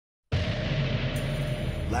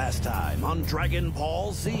Last time on Dragon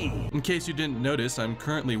Ball Z. In case you didn't notice, I'm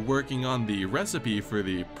currently working on the recipe for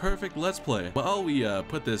the perfect Let's Play. While we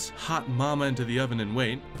put this hot mama into the oven and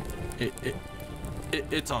wait,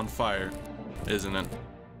 it's on fire, isn't it?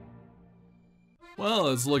 Well,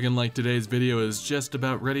 it's looking like today's video is just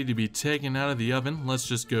about ready to be taken out of the oven. Let's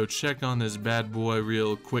just go check on this bad boy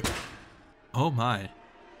real quick. Oh my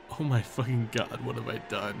fucking god, what have I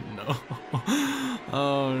done? No.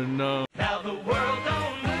 Oh no. Now the world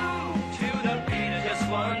don't move to the beat of just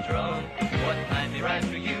one drum. What might be right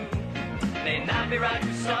for you may not be right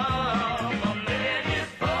for some. A man is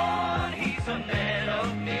born, he's a man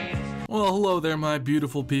of means. Well, hello there my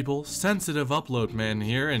beautiful people. Sensitive Upload Man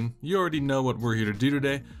here, and you already know what we're here to do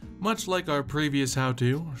today. Much like our previous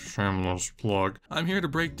how-to, shameless plug, I'm here to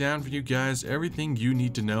break down for you guys everything you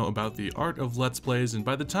need to know about the art of Let's Plays, and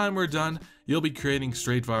by the time we're done, you'll be creating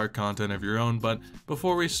straight-fire content of your own. But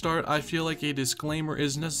before we start, I feel like a disclaimer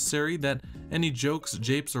is necessary that any jokes,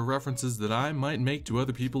 japes, or references that I might make to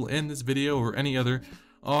other people in this video or any other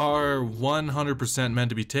are 100% meant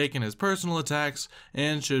to be taken as personal attacks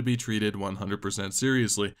and should be treated 100%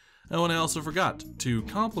 seriously. Oh, and I also forgot, to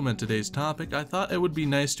complement today's topic, I thought it would be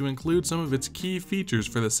nice to include some of its key features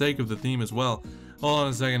for the sake of the theme as well. Hold on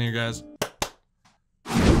a second here, guys.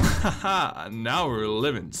 Haha, now we're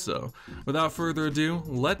living, so without further ado,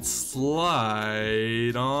 let's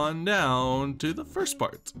slide on down to the first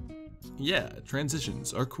part. Yeah,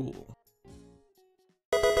 transitions are cool.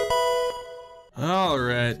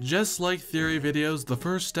 Alright, just like theory videos, the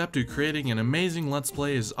first step to creating an amazing Let's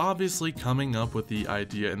Play is obviously coming up with the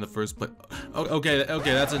idea in the first place. Okay,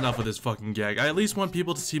 that's enough of this fucking gag. I at least want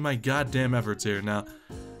people to see my goddamn efforts here now.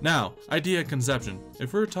 Now, idea conception.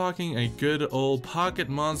 If we're talking a good old Pocket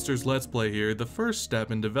Monsters Let's Play here, the first step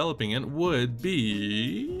in developing it would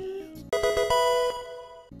be...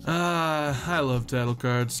 I love title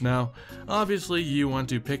cards. Now, obviously you want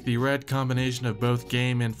to pick the right combination of both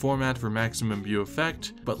game and format for maximum view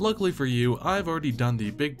effect, but luckily for you, I've already done the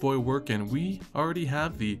big boy work and we already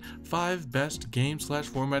have the 5 best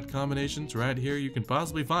game/format combinations right here you can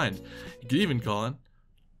possibly find. You could even call it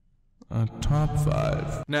a top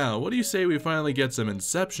 5. Now, what do you say we finally get some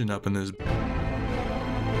Inception up in this?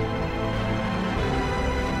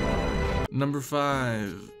 Number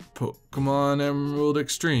 5. Pokemon Emerald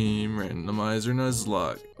Extreme Randomizer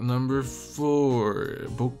Nuzlocke. Number 4,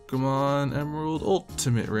 Pokemon Emerald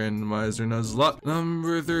Ultimate Randomizer Nuzlocke.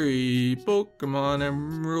 Number 3, Pokemon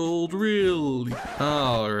Emerald Really.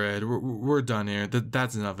 Alright, we're done here.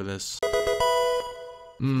 That's enough of this.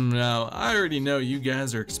 Now, I already know you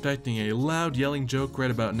guys are expecting a loud yelling joke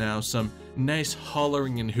right about now, some nice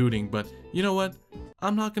hollering and hooting, but you know what?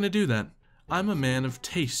 I'm not gonna do that. I'm a man of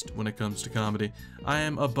taste when it comes to comedy. I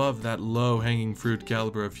am above that low-hanging fruit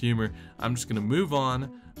caliber of humor. I'm just gonna move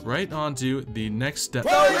on, right on to the next step.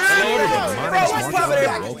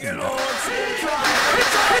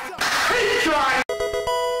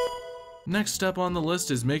 Next step on the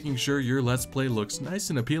list is making sure your Let's Play looks nice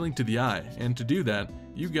and appealing to the eye, and to do that,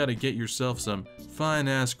 you gotta get yourself some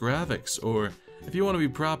fine-ass graphics, or if you want to be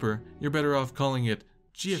proper, you're better off calling it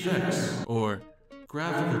GFX, or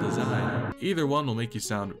graphical design. Either one will make you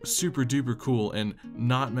sound super duper cool and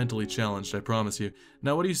not mentally challenged, I promise you.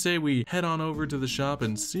 Now what do you say we head on over to the shop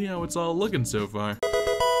and see how it's all looking so far?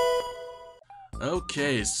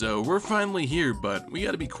 Okay, so we're finally here, but we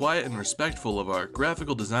gotta be quiet and respectful of our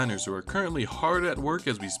graphical designers who are currently hard at work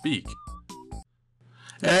as we speak.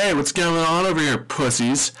 Hey, what's going on over here,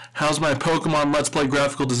 pussies? How's my Pokemon Let's Play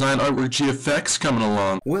graphical design artwork GFX coming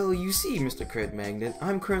along? Well, you see, Mr. TheCritMagnet,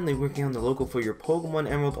 I'm currently working on the logo for your Pokemon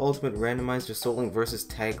Emerald Ultimate Randomizer Soul Link vs.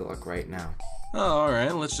 Tag Lock right now. Oh,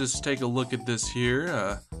 alright, let's just take a look at this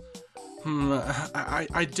here.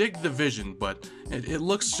 I dig the vision, but it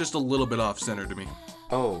looks just a little bit off-center to me.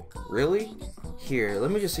 Oh, really? Here,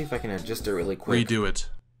 let me just see if I can adjust it really quick. Redo it.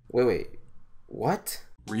 Wait, what?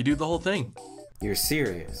 Redo the whole thing. You're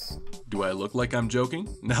serious? Do I look like I'm joking?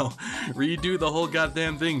 No, redo the whole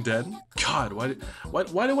goddamn thing, Ted. God, why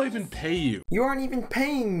do I even pay you? You aren't even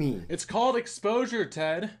paying me! It's called exposure,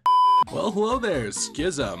 Ted. Well, hello there,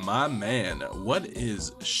 Skizza, my man. What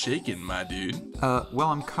is shaking, my dude? Well,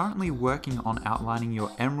 I'm currently working on outlining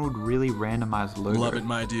your Emerald Really randomized logo. Love it,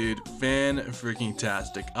 my dude.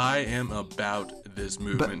 Fan-freaking-tastic. I am about this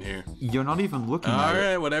movement here. You're not even looking at it.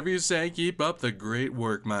 Alright, whatever you say. Keep up the great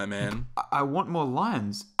work, my man. I want more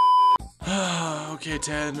lines. Okay,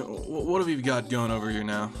 Ted, what have you got going over here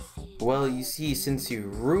now? Well, you see, since you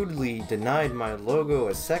rudely denied my logo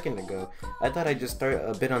a second ago, I thought I'd just start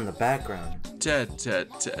a bit on the background. Ted,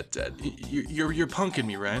 you're punking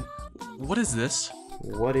me, right? What is this?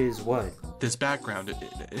 What is what? This background,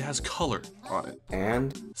 it has color on it.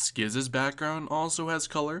 And? Skiz's background also has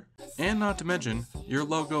color. And not to mention, your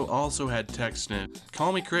logo also had text in it.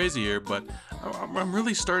 Call me crazy here, but I'm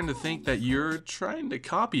really starting to think that you're trying to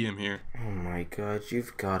copy him here. Oh my god,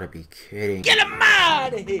 you've gotta be kidding. Get him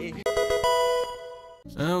out of here!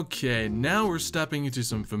 Okay, now we're stepping into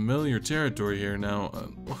some familiar territory here. Now,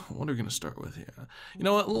 what are we gonna start with here? You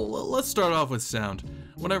know what, let's start off with sound.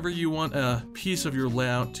 Whenever you want a piece of your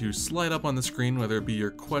layout to slide up on the screen, whether it be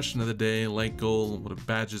your question of the day, like goal, what it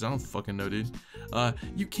badges, I don't fucking know, dude.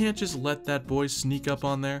 You can't just let that boy sneak up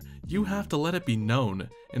on there. You have to let it be known.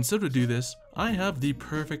 And so to do this, I have the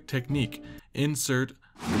perfect technique. Insert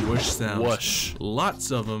whoosh sound. Whoosh.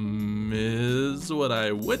 Lots of them is what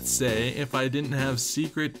I would say if I didn't have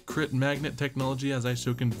secret crit magnet technology, as I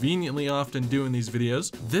so conveniently often do in these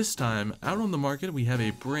videos. This time, out on the market, we have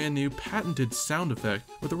a brand new patented sound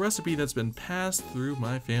effect with a recipe that's been passed through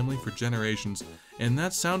my family for generations. And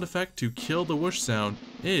that sound effect to kill the whoosh sound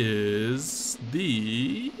is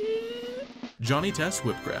the Johnny Test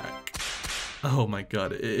Whip Crack. Oh my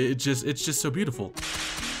god, it's just so beautiful.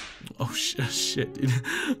 Oh shit, dude.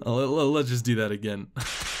 Let's just do that again.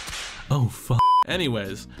 Oh fuck.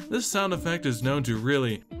 Anyways, this sound effect is known to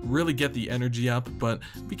really get the energy up, but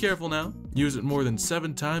be careful now. Use it more than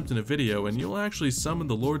 7 times in a video and you'll actually summon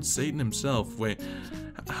the Lord Satan himself. Wait,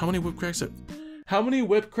 how many whip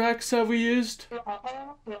cracks have we used?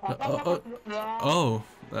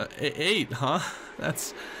 8, huh?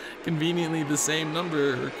 That's conveniently the same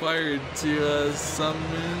number required to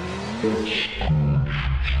summon...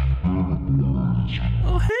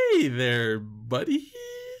 Oh hey there, buddy.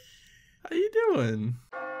 How you doing?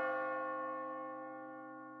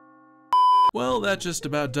 Well, that just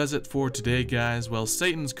about does it for today, guys. While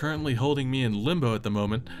Satan's currently holding me in limbo at the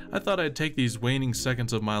moment, I thought I'd take these waning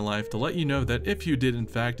seconds of my life to let you know that if you did in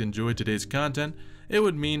fact enjoy today's content, it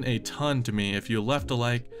would mean a ton to me if you left a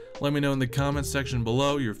like, let me know in the comments section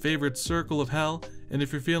below your favorite circle of hell, and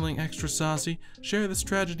if you're feeling extra saucy, share this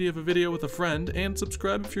tragedy of a video with a friend, and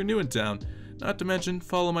subscribe if you're new in town. Not to mention,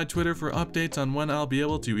 follow my Twitter for updates on when I'll be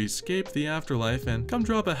able to escape the afterlife, and come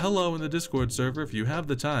drop a hello in the Discord server if you have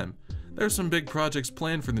the time. There's some big projects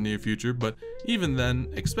planned for the near future, but even then,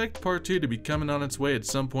 expect part 2 to be coming on its way at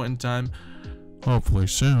some point in time. Hopefully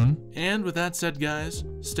soon. And with that said, guys,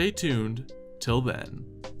 stay tuned. Till then,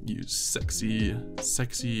 you sexy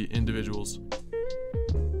individuals.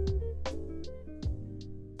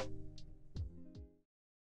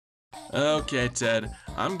 Okay, Ted,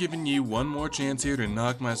 I'm giving you one more chance here to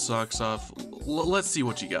knock my socks off. Let's see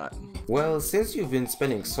what you got. Well, since you've been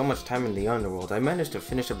spending so much time in the underworld, I managed to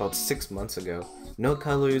finish about 6 months ago. No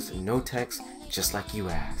colors, no text, just like you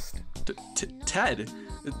asked. Ted,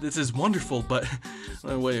 this is wonderful, but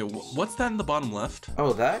wait, what's that in the bottom left?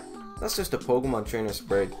 Oh, that? That's just a Pokemon trainer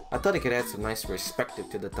sprite. I thought it could add some nice perspective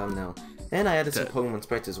to the thumbnail. And I added some Pokemon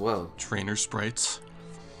sprites as well. Trainer sprites?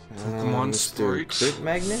 Pokemon sprites?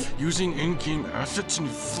 TheCritMagnet? Using in-game assets and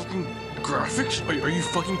fucking graphics? Are you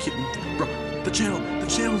fucking kidding? Bro, the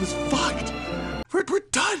channel is fucked! We're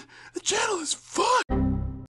done! The channel is fucked!